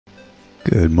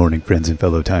Good morning, friends and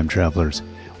fellow time travelers.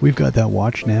 We've got that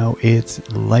watch now. It's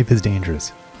Life is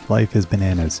Dangerous. Life is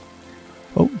bananas.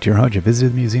 Oh, dear Hodge, you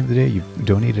visited the museum today. You've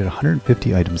donated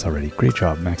 150 items already. Great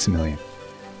job, Maximilian.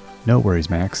 No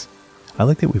worries, Max. I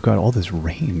like that we've got all this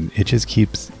rain. It just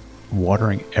keeps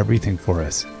watering everything for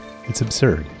us. It's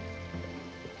absurd.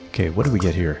 Okay, what do we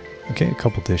get here? Okay, a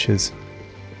couple dishes.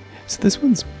 So this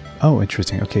one's... Oh,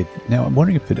 interesting. Okay, now I'm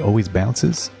wondering if it always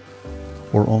bounces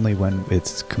or only when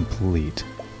it's complete.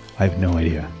 I have no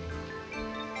idea.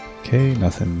 Okay,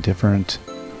 nothing different.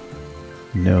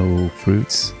 No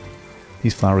fruits.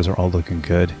 These flowers are all looking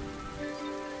good.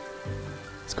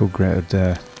 Let's go grab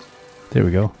the... There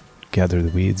we go. Gather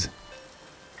the weeds.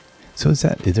 So is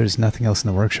that... There's nothing else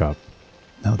in the workshop.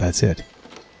 No, that's it.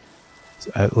 So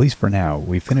at least for now.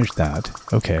 We finished that.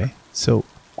 Okay, so...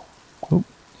 Oh,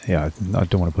 yeah, I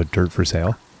don't want to put dirt for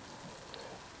sale.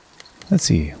 Let's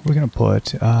see. We're going to put...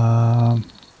 there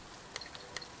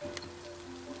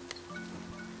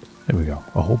we go.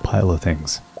 A whole pile of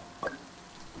things.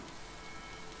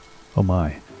 Oh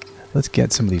my. Let's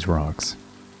get some of these rocks.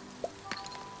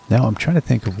 Now I'm trying to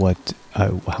think of what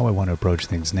how I want to approach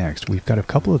things next. We've got a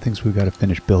couple of things we've got to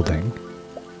finish building.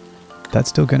 That's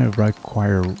still going to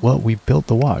require... Well, we built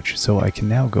the watch, so I can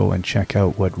now go and check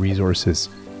out what resources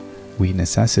we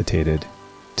necessitated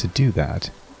to do that.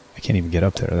 I can't even get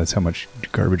up there. That's how much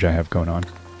garbage I have going on.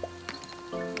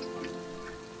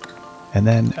 And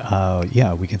then,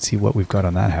 yeah, we can see what we've got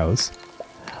on that house.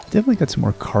 Definitely got some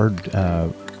more card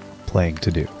playing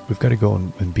to do. We've got to go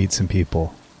and beat some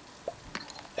people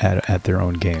at their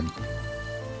own game.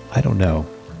 I don't know.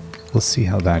 We'll see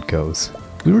how that goes.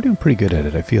 We were doing pretty good at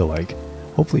it, I feel like.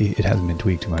 Hopefully it hasn't been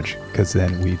tweaked too much, because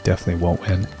then we definitely won't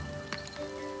win.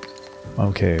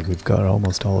 Okay, we've got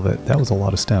almost all of it. That was a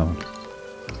lot of stone.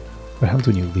 What happens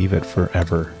when you leave it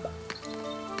forever?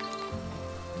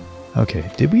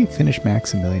 Okay, did we finish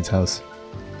Maximilian's house?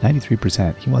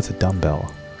 93%. He wants a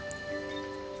dumbbell.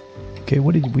 Okay,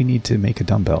 what did we need to make a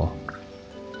dumbbell?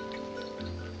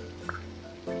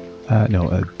 No,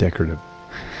 a decorative.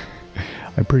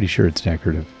 I'm pretty sure it's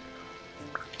decorative.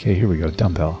 Okay, here we go,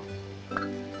 dumbbell.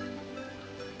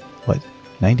 What?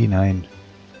 99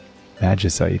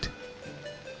 magicite?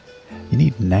 You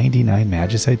need 99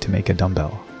 magicite to make a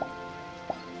dumbbell?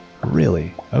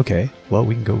 Really? Okay, well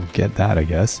we can go get that, I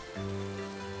guess.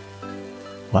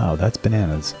 Wow, that's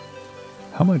bananas.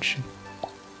 How much?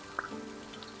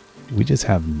 We just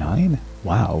have 9?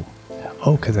 Wow.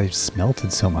 Oh, because I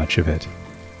smelted so much of it.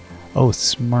 Oh,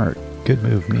 smart. Good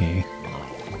move, me.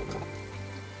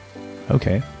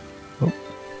 Okay. Oh,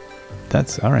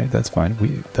 that's alright, that's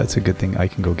fine. That's a good thing. I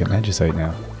can go get magicite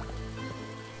now.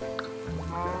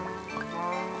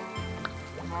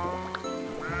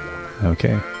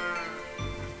 Okay.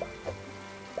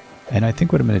 And I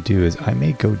think what I'm going to do is I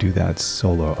may go do that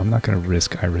solo. I'm not going to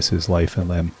risk Iris's life and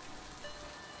limb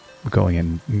going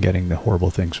and getting the horrible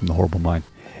things from the horrible mine.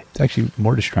 It's actually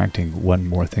more distracting. One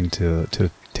more thing to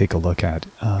take a look at.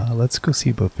 Let's go see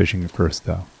about fishing first,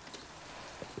 though.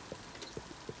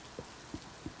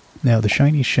 Now, the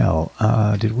shiny shell.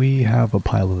 Did we have a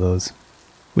pile of those?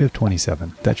 We have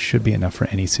 27. That should be enough for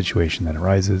any situation that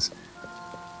arises.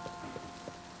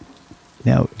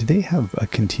 Now, do they have a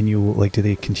continual, like, do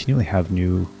they continually have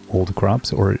new old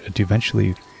crops, or do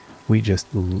eventually we just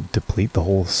deplete the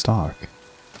whole stock?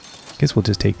 I guess we'll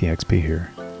just take the XP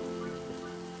here.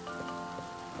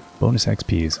 Bonus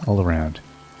XPs all around.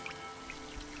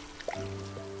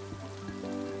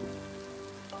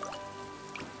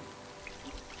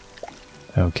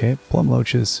 Okay, plum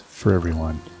loaches for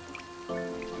everyone.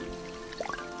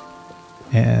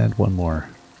 And one more.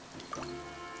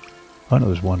 Oh no,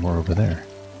 there's one more over there.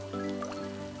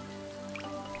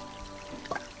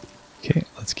 Okay,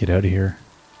 let's get out of here.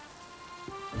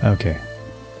 Okay.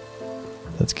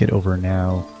 Let's get over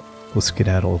now. We'll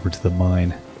skedaddle over to the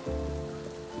mine.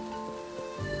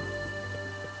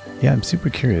 Yeah, I'm super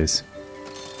curious.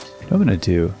 What I'm going to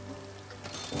do,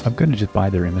 I'm going to just buy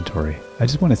their inventory. I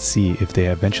just want to see if they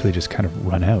eventually just kind of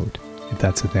run out, if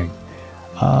that's the thing.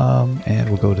 And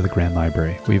we'll go to the Grand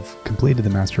Library. We've completed the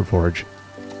Master Forge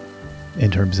in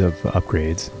terms of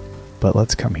upgrades, but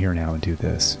let's come here now and do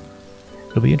this.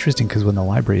 It'll be interesting because when the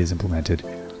library is implemented,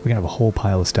 we're gonna have a whole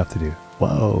pile of stuff to do.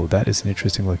 Whoa, that is an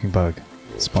interesting looking bug.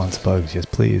 Spawns bugs, yes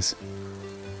please.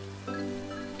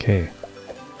 Okay.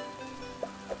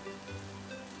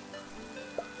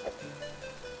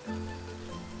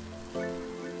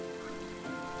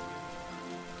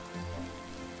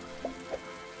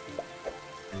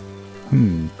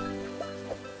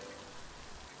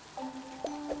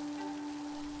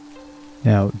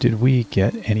 Now, did we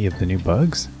get any of the new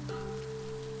bugs?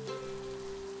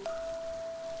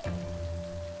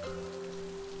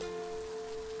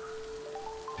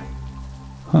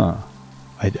 Huh.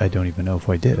 I don't even know if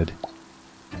I did.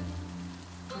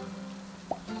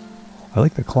 I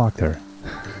like the clock there.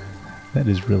 That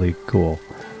is really cool.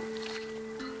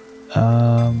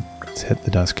 Let's hit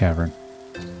the dust cavern.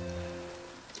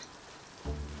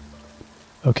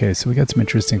 Okay, so we got some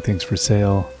interesting things for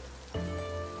sale.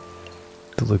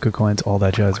 The Luca coins, all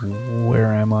that jazz.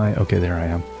 Where am I? Okay, there I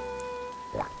am.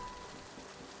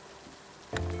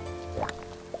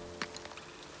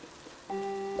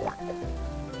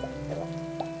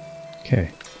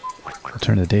 Okay, I'll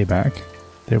turn the day back.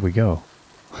 There we go.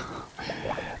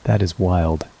 That is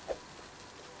wild.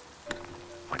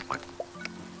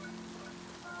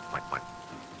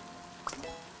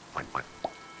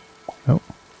 Oh.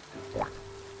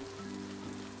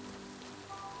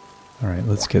 Alright,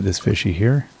 let's get this fishy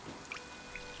here.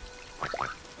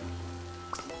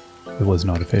 It was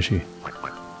not a fishy.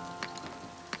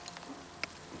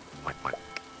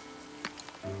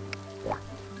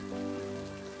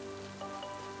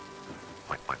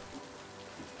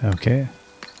 Okay.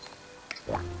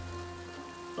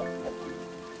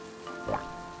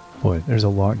 Boy, there's a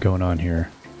lot going on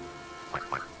here.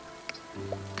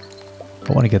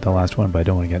 I want to get the last one, but I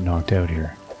don't want to get knocked out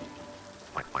here.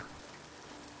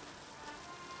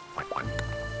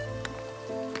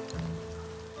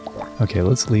 Okay,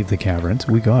 let's leave the caverns.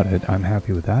 We got it. I'm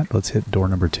happy with that. Let's hit door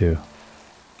number 2.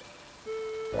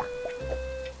 What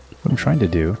I'm trying to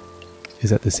do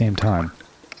is at the same time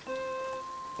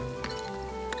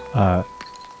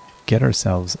get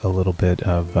ourselves a little bit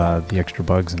of the extra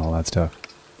bugs and all that stuff.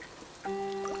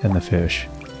 And the fish.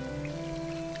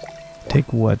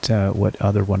 Take what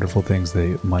other wonderful things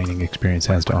the mining experience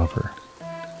has to offer.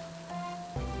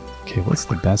 Okay, what's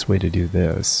the best way to do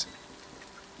this?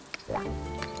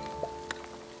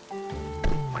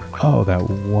 Oh, that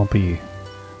womplin.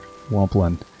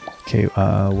 Okay,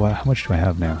 how much do I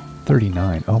have now?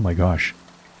 39. Oh my gosh.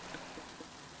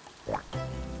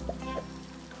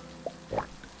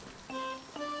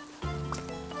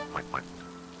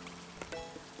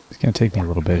 It's gonna take me a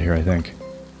little bit here, I think.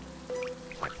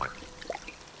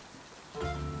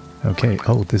 Okay,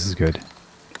 oh, this is good.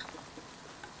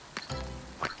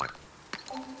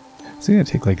 It's gonna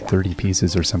take like 30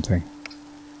 pieces or something.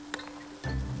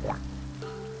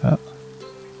 Oh.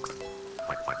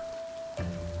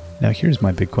 Now here's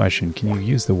my big question. Can you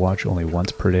use the watch only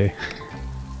once per day?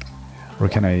 Or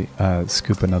can I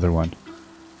scoop another one?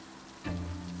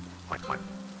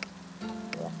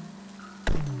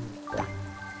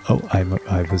 Oh,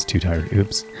 I was too tired.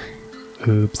 Oops.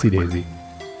 Oopsie daisy.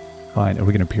 Fine,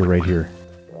 we're gonna appear right here.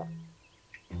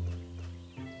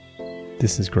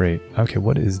 This is great. Okay,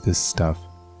 what is this stuff?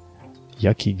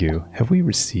 Yucky goo. Have we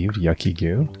received yucky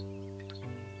goo?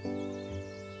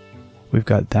 We've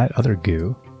got that other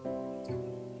goo.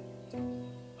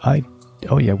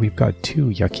 Oh yeah, we've got 2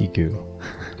 yucky goo.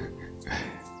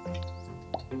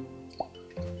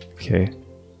 Okay.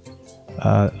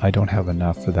 I don't have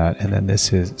enough for that. And then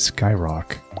this is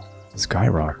Skyrock.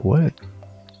 Skyrock, what?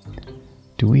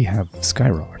 Do we have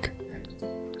Skyrock?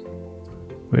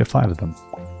 We have 5 of them.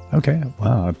 Okay,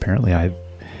 wow, apparently I've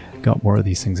got more of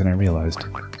these things than I realized.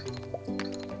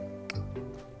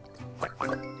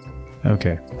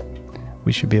 Okay.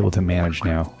 We should be able to manage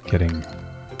now, getting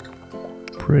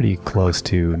pretty close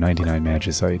to 99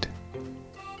 magicite.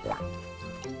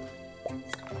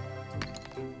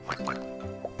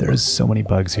 There's so many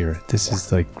bugs here. This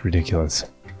is like ridiculous.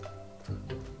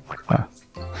 Ah.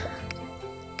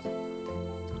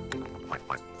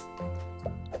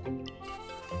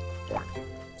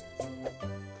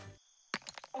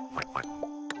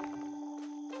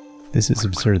 This is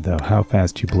absurd though, how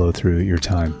fast you blow through your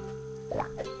time.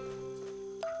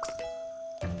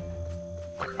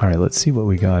 Alright, let's see what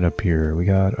we got up here. We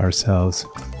got ourselves...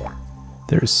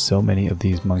 There's so many of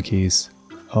these monkeys.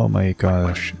 Oh my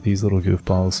gosh, these little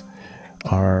goofballs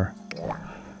are...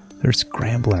 They're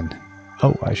scrambling.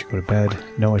 Oh, I should go to bed.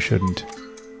 No, I shouldn't.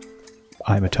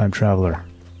 I'm a time traveler.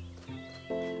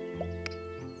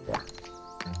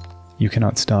 You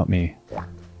cannot stop me.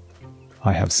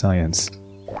 I have science.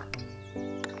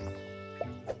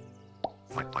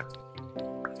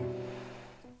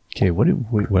 Okay,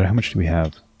 how much do we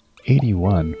have?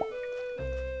 81.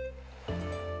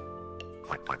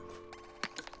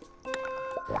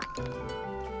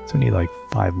 So we need like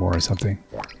 5 more or something.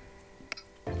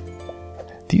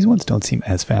 These ones don't seem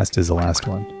as fast as the last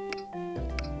one.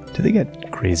 Do they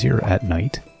get crazier at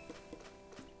night?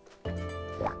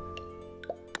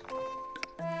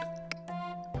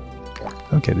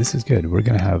 Okay, this is good. We're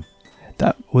gonna have...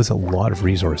 That was a lot of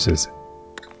resources.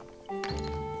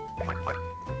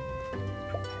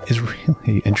 It's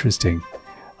really interesting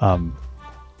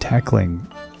tackling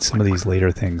some of these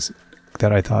later things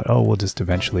that I thought, oh, we'll just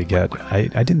eventually get. I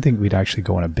didn't think we'd actually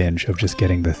go on a binge of just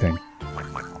getting the thing.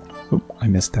 Oop, I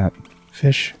missed that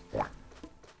fish.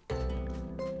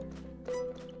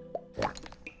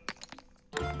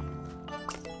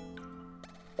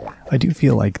 I do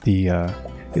feel like the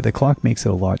clock makes it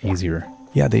a lot easier.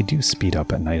 Yeah, they do speed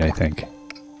up at night, I think.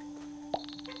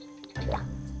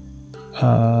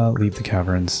 Leave the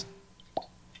caverns.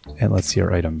 And let's see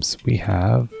our items. We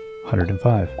have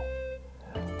 105.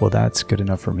 Well, that's good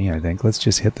enough for me, I think. Let's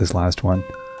just hit this last one.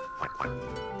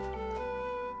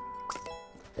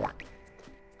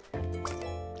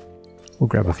 We'll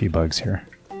grab a few bugs here.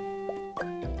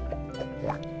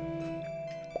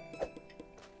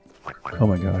 Oh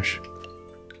my gosh.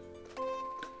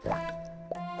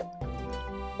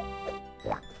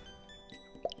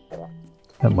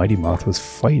 That mighty moth was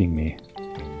fighting me.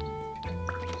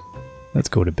 Let's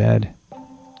go to bed.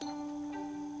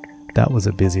 That was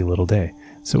a busy little day.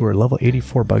 So we're level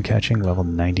 84 bug catching, level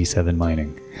 97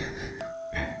 mining.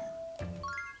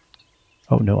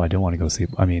 Oh no, I don't want to go sleep.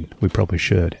 I mean, we probably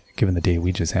should, given the day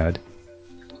we just had.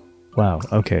 Wow,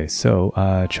 okay, so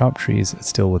chopped trees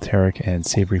still with Tarek and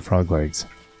savory frog legs.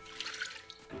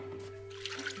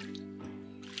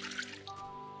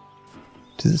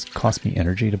 Does this cost me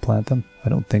energy to plant them? I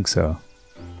don't think so.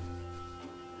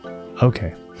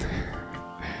 Okay.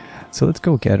 So let's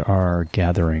go get our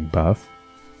gathering buff.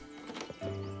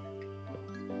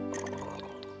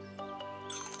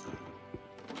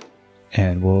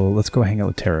 And let's go hang out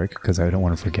with Tarek, because I don't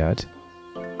want to forget.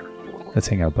 Let's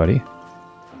hang out, buddy.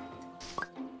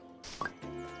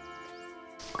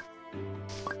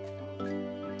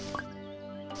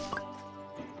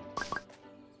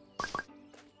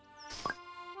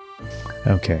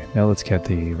 Okay, now let's get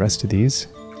the rest of these.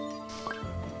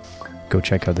 Go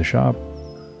check out the shop.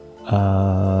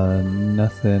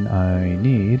 Nothing I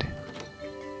need.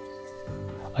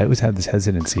 I always have this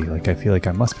hesitancy, like I feel like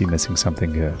I must be missing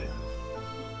something good.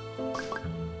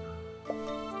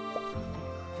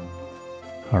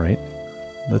 Alright,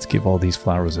 let's give all these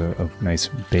flowers a nice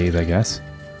bathe, I guess.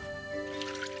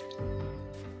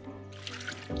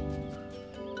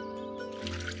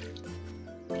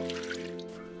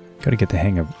 Gotta get the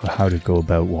hang of how to go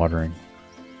about watering.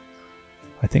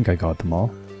 I think I got them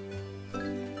all.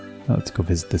 Now let's go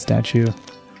visit the statue.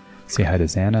 Say hi to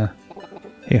Xana.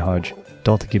 Hey Hodge,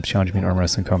 Dalton keeps challenging me in arm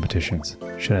wrestling competitions.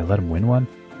 Should I let him win one?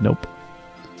 Nope.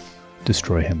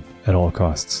 Destroy him at all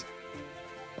costs.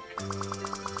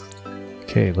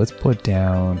 Okay, let's put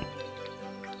down...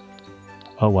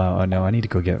 Oh wow, no, I need to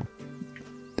go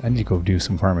do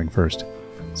some farming first.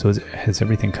 So has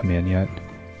everything come in yet?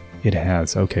 It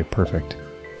has. Okay, perfect.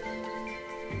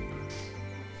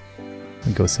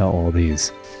 And go sell all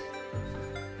these.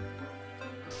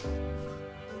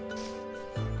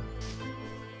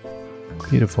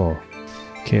 Beautiful.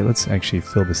 Okay, let's actually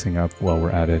fill this thing up while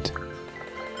we're at it.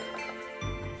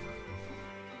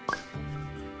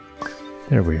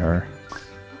 There we are.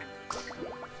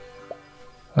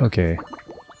 Okay.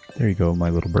 There you go, my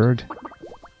little bird.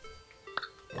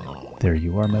 There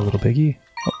you are, my little piggy.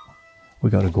 Oh, we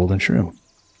got a golden shroom.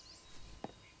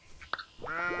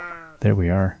 There we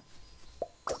are.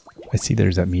 I see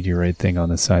there's that meteorite thing on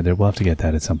the side there. We'll have to get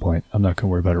that at some point. I'm not going to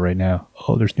worry about it right now.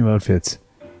 Oh, there's new outfits.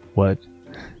 What?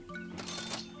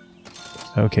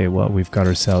 Okay, well, we've got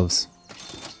ourselves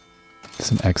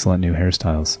some excellent new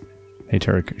hairstyles. Hey,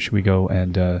 Tarek, should we go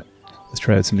and let's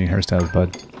try out some new hairstyles,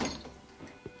 bud?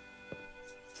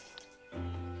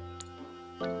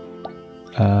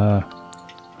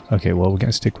 Okay, well, we're going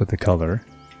to stick with the color.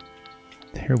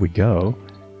 There we go.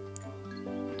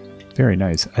 Very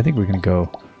nice. I think we're going to go...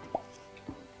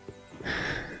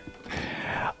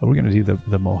 We're going to do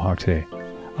the mohawk today.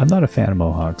 I'm not a fan of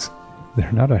mohawks.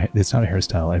 It's not a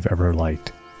hairstyle I've ever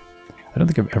liked. I don't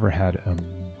think I've ever had a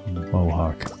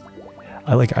mohawk.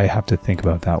 I have to think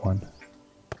about that one.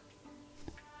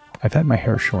 I've had my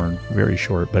hair shorn very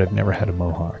short, but I've never had a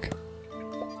mohawk.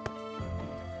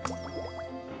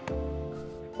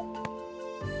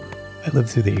 I lived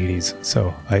through the 80s,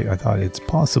 so I thought it's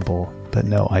possible, but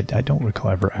no, I don't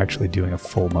recall ever actually doing a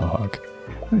full mohawk.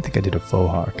 I don't think I did a faux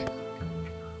hawk.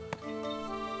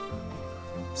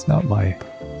 It's not my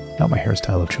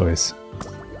hairstyle of choice.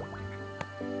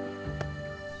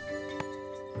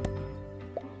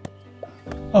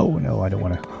 Oh no, I don't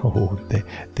want to. Oh,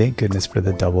 thank goodness for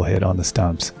the double hit on the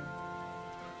stumps.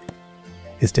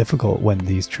 It's difficult when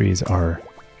these trees are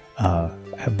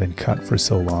have been cut for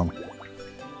so long.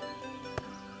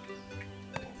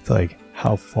 It's like,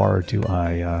 how far do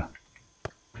I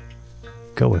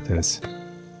go with this?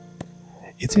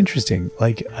 It's interesting.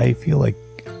 Like, I feel like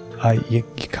You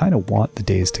kind of want the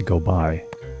days to go by,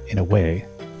 in a way.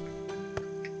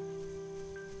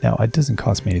 Now, it doesn't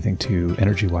cost me anything to,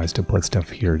 energy-wise, to put stuff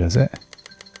here, does it?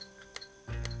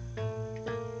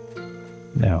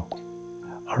 No.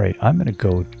 Alright, I'm gonna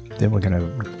go, then we're gonna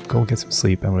go get some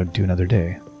sleep, and we're gonna do another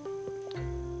day.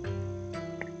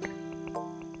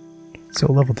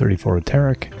 So, level 34 with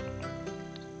Tarek.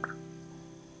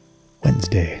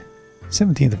 Wednesday.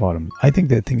 17th of autumn. I think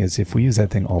the thing is, if we use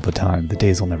that thing all the time, the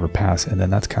days will never pass, and then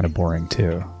that's kind of boring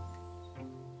too.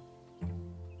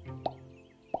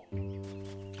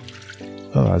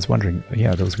 Oh, I was wondering.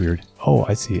 Yeah, that was weird. Oh,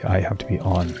 I see. I have to be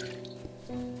on.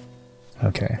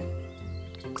 Okay.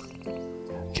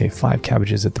 Okay, 5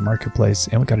 cabbages at the marketplace,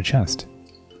 and we got a chest.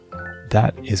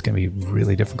 That is going to be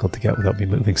really difficult to get without me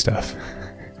moving stuff.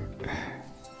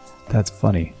 That's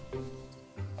funny.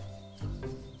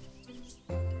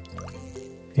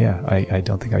 Yeah, I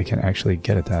don't think I can actually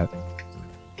get at that.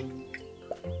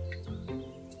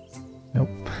 Nope.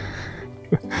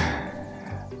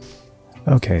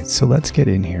 Okay, so let's get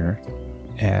in here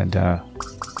and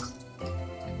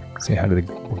say hi to the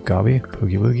Gobby,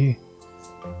 Poogie Woogie.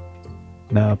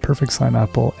 Now, perfect slime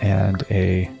apple and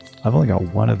a... I've only got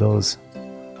one of those.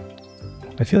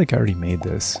 I feel like I already made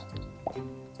this.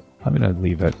 I'm going to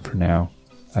leave it for now.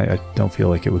 I don't feel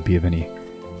like it would be of any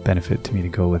benefit to me to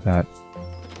go with that.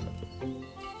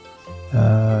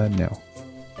 No.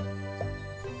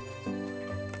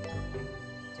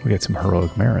 We get some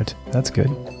heroic merit. That's good.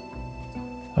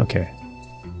 Okay.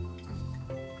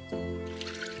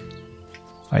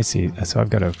 I see. So I've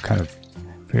got to kind of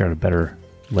figure out a better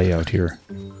layout here.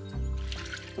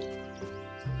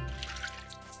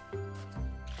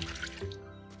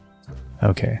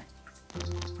 Okay.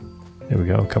 There we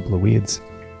go. A couple of weeds.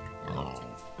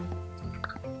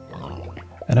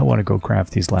 And I want to go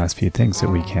craft these last few things that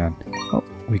we can. Oh,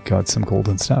 we got some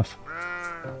golden stuff.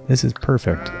 This is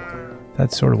perfect.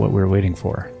 That's sort of what we were waiting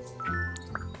for.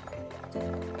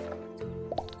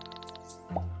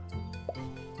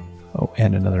 Oh,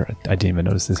 and another... I didn't even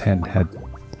notice this hen had...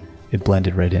 It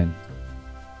blended right in.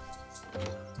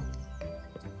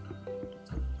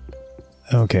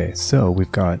 Okay, so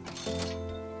we've got...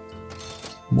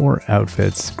 more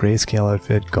outfits. Grayscale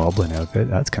outfit, goblin outfit.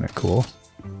 That's kind of cool.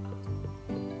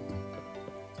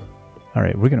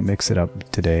 Alright, we're gonna mix it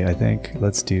up today, I think.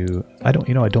 Let's do... I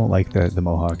don't like the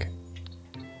mohawk.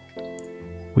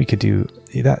 We could do...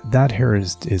 That hair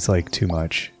is like too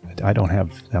much. I don't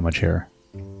have that much hair.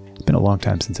 It's been a long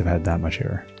time since I've had that much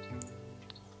hair.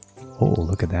 Oh,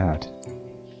 look at that.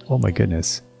 Oh my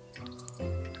goodness.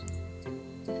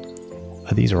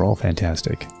 These are all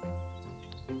fantastic.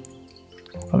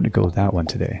 I'm gonna go with that one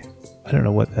today. I don't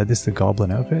know what... this is the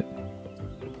goblin outfit?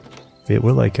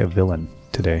 We're like a villain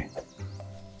today.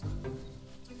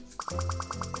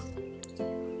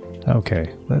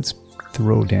 Okay, let's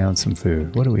throw down some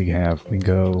food. What do we have? We can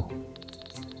go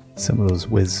some of those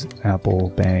whiz apple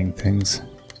bang things.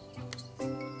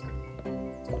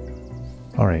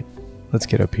 Alright, let's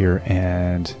get up here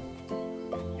and...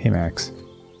 Hey Max.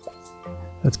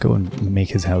 Let's go and make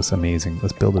his house amazing.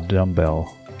 Let's build a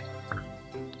dumbbell.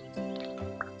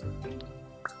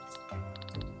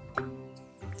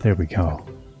 There we go.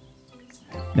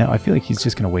 Now I feel like he's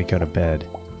just going to wake out of bed.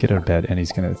 Get out of bed and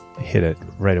he's going to hit it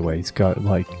right away. He's got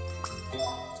like...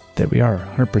 There we are,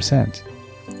 100%.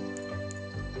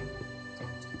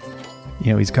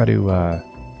 You know, he's got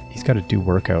to do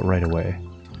workout right away.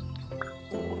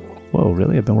 Whoa,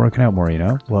 really? I've been working out more, you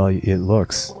know? Well, it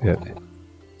looks it.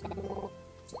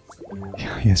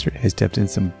 Yesterday I stepped in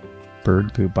some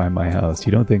bird poop by my house.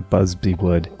 You don't think Busby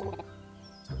would?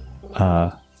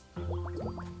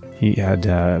 He had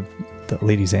the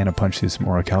Lady Xana punch through some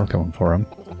orichalcone for him.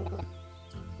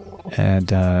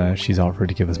 And she's offered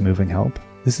to give us moving help.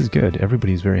 This is good.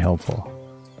 Everybody's very helpful.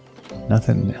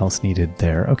 Nothing else needed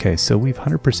there. Okay, so we've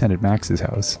 100%ed Max's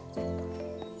house.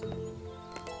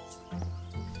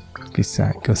 Go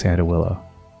say hi to Willow.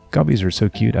 Gobbies are so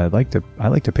cute. I like to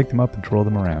pick them up and twirl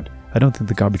them around. I don't think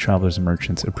the Gobby Travelers and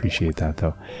Merchants appreciate that,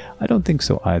 though. I don't think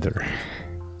so either.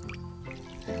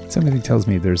 Something tells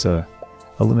me there's a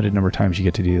limited number of times you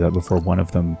get to do that before one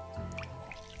of them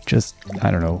just,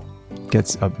 I don't know,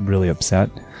 gets really upset.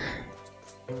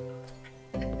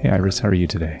 Hey Iris, how are you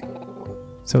today?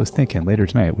 So I was thinking, later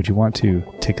tonight, would you want to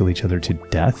tickle each other to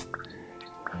death?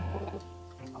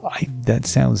 That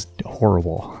sounds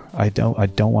horrible. I don't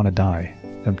want to die.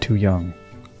 I'm too young.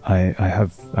 I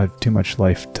have too much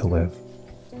life to live.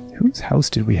 Whose house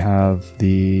did we have?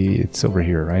 It's over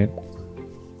here, right?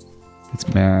 It's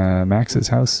Max's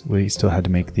house. We still had to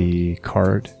make the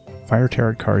card, Fire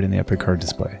Tarot card in the Epic card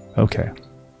display. Okay.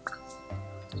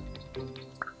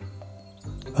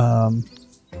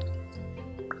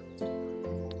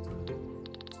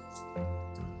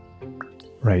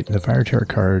 Right, the fire terror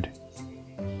card.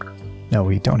 No,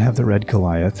 we don't have the red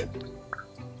Goliath.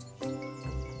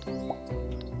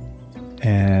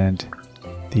 And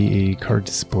the card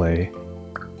display.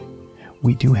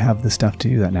 We do have the stuff to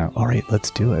do that now. Alright,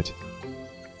 let's do it.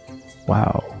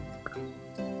 Wow.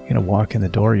 You're gonna walk in the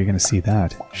door, you're gonna see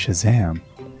that. Shazam.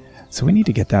 So we need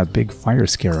to get that big fire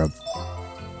scarab.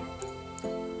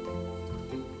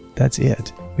 That's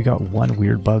it. We got one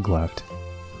weird bug left.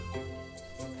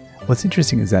 What's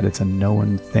interesting is that it's a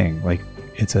known thing. Like,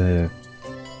 it's a...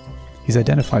 He's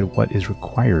identified what is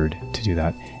required to do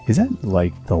that. Is that,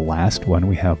 like, the last one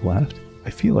we have left?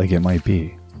 I feel like it might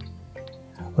be.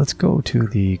 Let's go to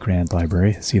the Grand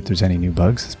Library, see if there's any new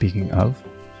bugs. Speaking of.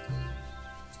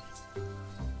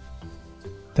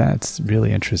 That's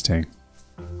really interesting.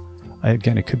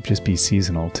 Again, it could just be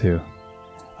seasonal, too.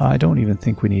 I don't even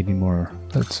think we need any more.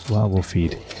 Well, we'll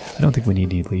feed. I don't think we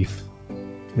need any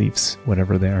leaves,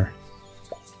 whatever they are.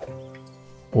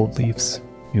 Old leaves,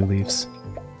 new leaves,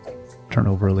 turn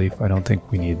over a leaf. I don't think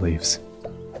we need leaves.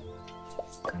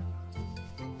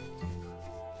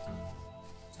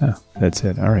 Oh, that's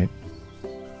it. Alright.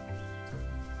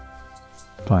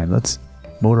 Fine, let's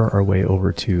motor our way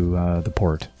over to the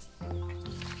port.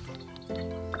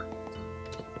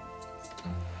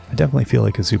 I definitely feel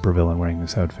like a supervillain wearing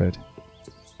this outfit.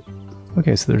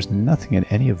 Okay, so there's nothing in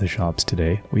any of the shops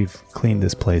today. We've cleaned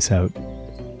this place out.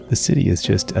 The city is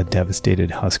just a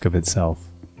devastated husk of itself.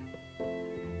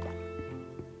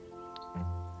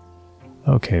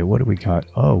 Okay, what do we got?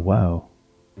 Oh, wow.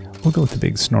 We'll go with the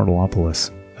big Snortalopolis,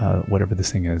 whatever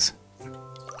this thing is.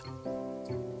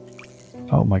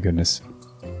 Oh my goodness.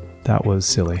 That was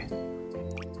silly.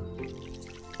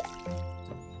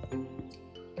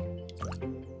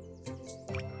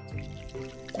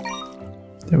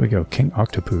 There we go, King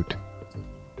Octopoot.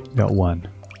 Got one.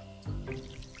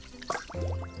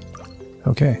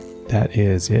 Okay, that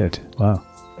is it. Wow.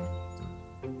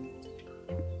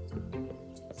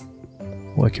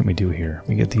 What can we do here?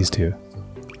 We get these two.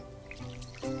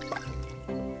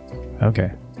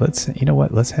 Okay, you know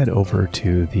what? Let's head over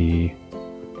to the,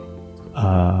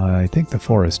 I think the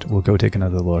forest. We'll go take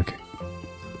another look.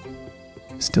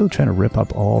 Still trying to rip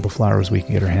up all the flowers we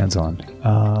can get our hands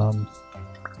on.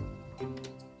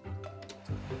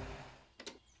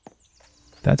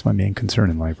 That's my main concern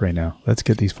in life right now. Let's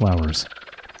get these flowers.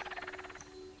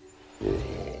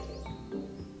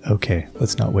 Okay,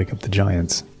 let's not wake up the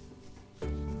giants.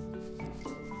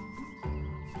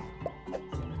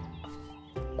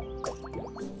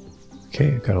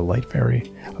 Okay, I've got a light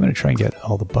berry. I'm going to try and get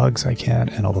all the bugs I can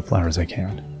and all the flowers I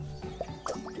can.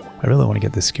 I really want to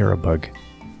get the scarab bug.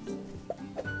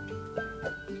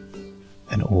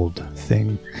 An old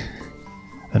thing.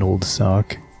 An old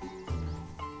sock.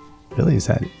 Really, is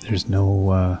that... There's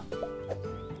no...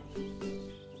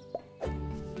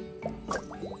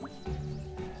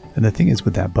 And the thing is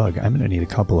with that bug, I'm going to need a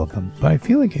couple of them. But I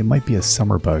feel like it might be a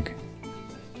summer bug.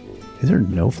 Is there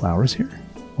no flowers here?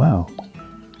 Wow.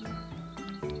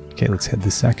 Okay, let's hit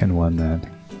the second one then.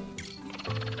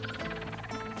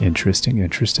 Interesting,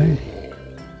 interesting.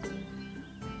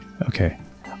 Okay.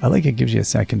 I like it gives you a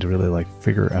second to really like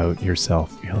figure out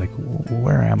yourself. You're like,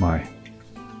 where am I?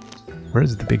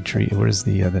 Where's the big tree? Where's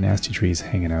the nasty trees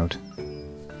hanging out?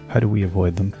 How do we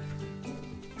avoid them?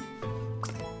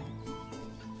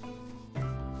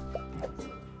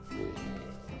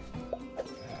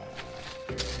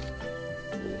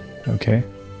 Okay.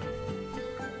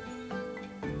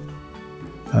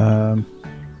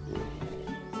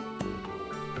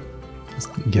 Let's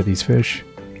get these fish.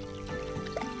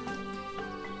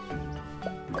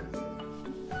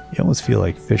 You almost feel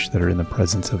like fish that are in the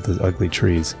presence of the ugly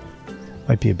trees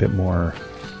might be a bit more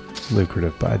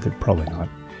lucrative, but they're probably not.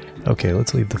 Okay,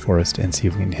 let's leave the forest and see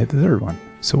if we can hit the third one.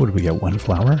 So what did we get? One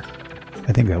flower?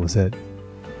 I think that was it.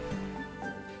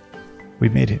 We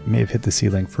may have hit the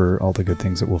ceiling for all the good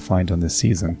things that we'll find on this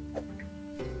season.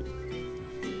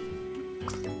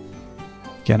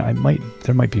 Again,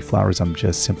 there might be flowers I'm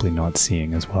just simply not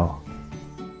seeing as well.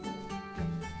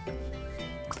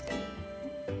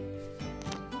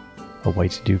 A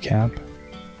white dew cap.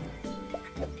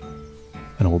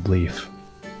 An old leaf.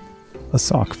 A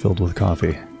sock filled with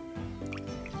coffee.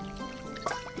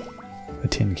 A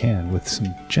tin can with some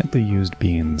gently used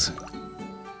beans.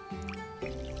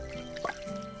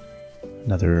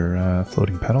 Another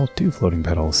floating petal, 2 floating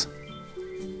petals.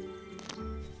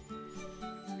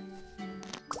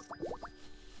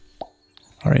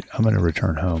 Alright, I'm going to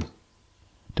return home.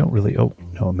 Don't really... Oh,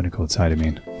 no, I'm going to go outside, I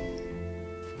mean.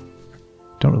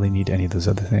 Don't really need any of those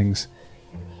other things.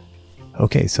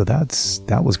 Okay, so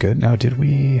that was good. Now, did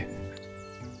we...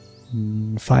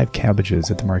 5 cabbages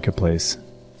at the marketplace.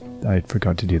 I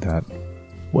forgot to do that.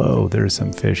 Whoa, there's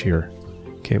some fish here.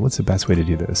 Okay, what's the best way to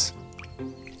do this?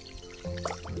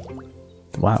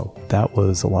 Wow, that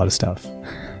was a lot of stuff.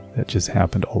 That just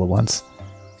happened all at once.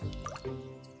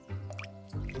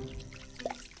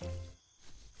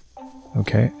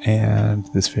 Okay, and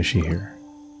this fishy here.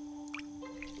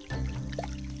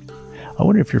 I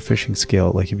wonder if your fishing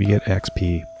skill, like if you get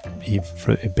XP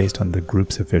based on the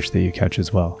groups of fish that you catch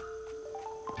as well.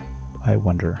 I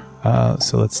wonder.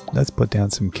 So let's put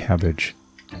down some cabbage.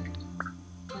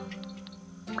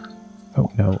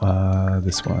 Oh no,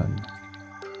 this one.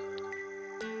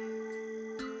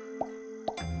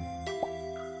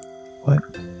 What?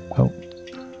 Oh.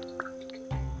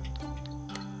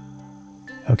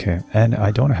 Okay, and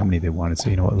I don't know how many they wanted, so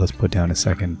you know what, let's put down a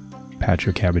second patch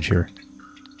of cabbage here.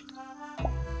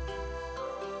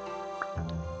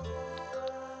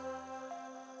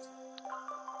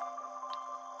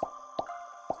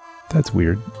 That's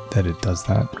weird that it does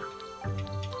that.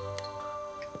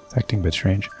 It's acting a bit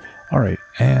strange. Alright,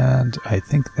 and I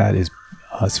think that is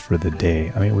us for the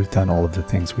day. I mean, we've done all of the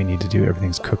things we need to do.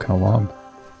 Everything's cooking along.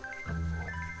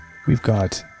 We've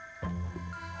got...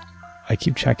 I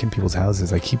keep checking people's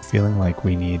houses. I keep feeling like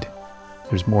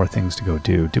there's more things to go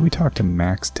do. Did we talk to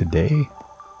Max today?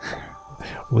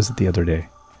 Or was it the other day?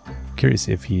 I'm curious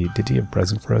if did he have a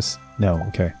present for us? No,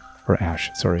 okay. Or Ash,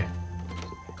 sorry.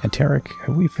 And Tarek,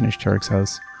 have we finished Tarek's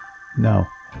house? No.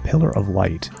 Pillar of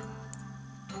Light.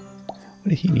 What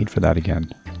did he need for that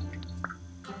again?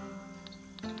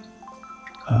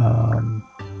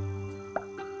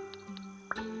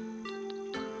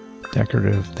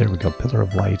 Decorative, there we go, Pillar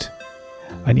of Light.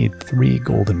 I need 3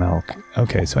 golden milk.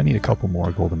 Okay, so I need a couple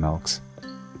more golden milks.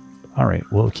 Alright,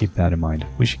 we'll keep that in mind.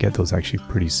 We should get those actually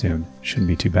pretty soon. Shouldn't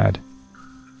be too bad.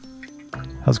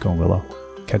 How's it going, Willow?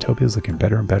 Catopia's looking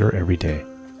better and better every day.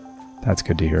 That's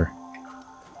good to hear.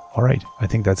 Alright, I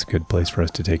think that's a good place for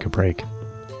us to take a break.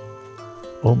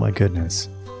 Oh my goodness.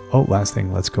 Oh, last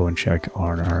thing, let's go and check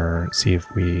on see if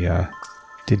we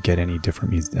did get any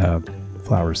different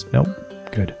flowers. Nope,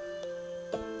 good.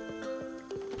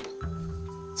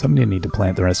 Somebody need to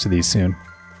plant the rest of these soon.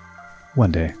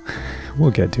 One day. We'll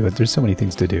get to it. There's so many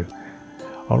things to do.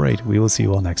 Alright, we will see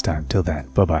you all next time. Till then,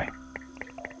 bye-bye.